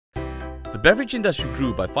The beverage industry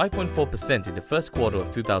grew by 5.4% in the first quarter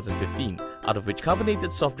of 2015, out of which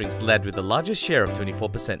carbonated soft drinks led with the largest share of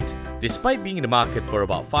 24%. Despite being in the market for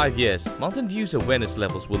about 5 years, Mountain Dew's awareness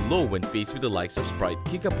levels were low when faced with the likes of Sprite,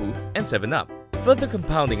 Kickapoo, and 7-Up. Further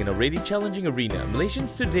compounding an already challenging arena,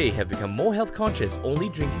 Malaysians today have become more health conscious, only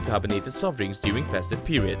drinking carbonated soft drinks during festive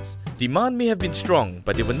periods. Demand may have been strong,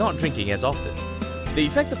 but they were not drinking as often. The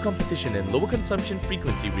effect of competition and lower consumption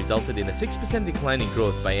frequency resulted in a 6% decline in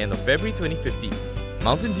growth by end of February 2015.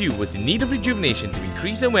 Mountain Dew was in need of rejuvenation to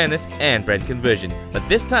increase awareness and brand conversion, but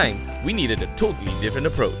this time, we needed a totally different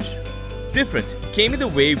approach. Different came in the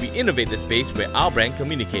way we innovate the space where our brand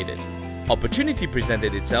communicated. Opportunity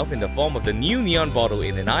presented itself in the form of the new neon bottle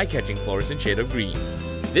in an eye-catching fluorescent shade of green.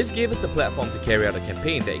 This gave us the platform to carry out a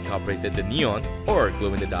campaign that incorporated the neon or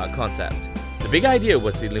glow-in-the-dark concept. The big idea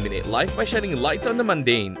was to illuminate life by shedding light on the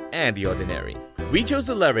mundane and the ordinary. We chose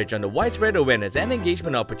to leverage on the widespread awareness and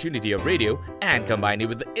engagement opportunity of radio and combine it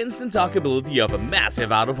with the instant talkability of a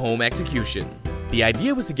massive out-of-home execution. The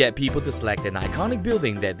idea was to get people to select an iconic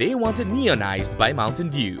building that they wanted neonized by Mountain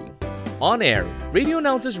Dew. On air, radio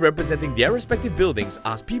announcers representing their respective buildings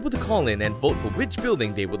asked people to call in and vote for which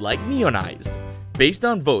building they would like neonized. Based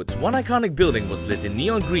on votes, one iconic building was lit in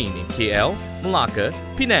neon green in KL, Malacca,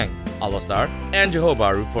 Penang, Alostar, and Johor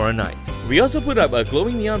Bahru for a night. We also put up a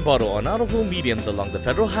glowing neon bottle on out-of-home mediums along the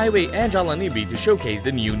Federal Highway and Jalan Nibri to showcase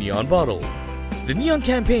the new neon bottle. The neon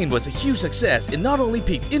campaign was a huge success. It not only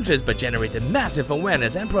piqued interest but generated massive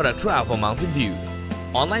awareness and product trial for Mountain Dew.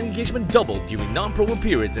 Online engagement doubled during non-promo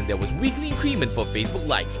periods and there was weekly increment for Facebook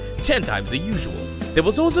likes, 10 times the usual. There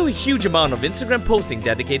was also a huge amount of Instagram posting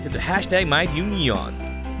dedicated to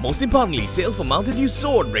 #MyDewNeon. Most importantly, sales for Mountain Dew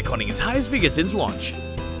soared, recording its highest figure since launch.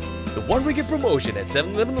 The one ringgit promotion at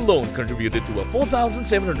 7-Eleven alone contributed to a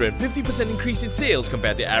 4,750% increase in sales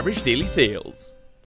compared to average daily sales.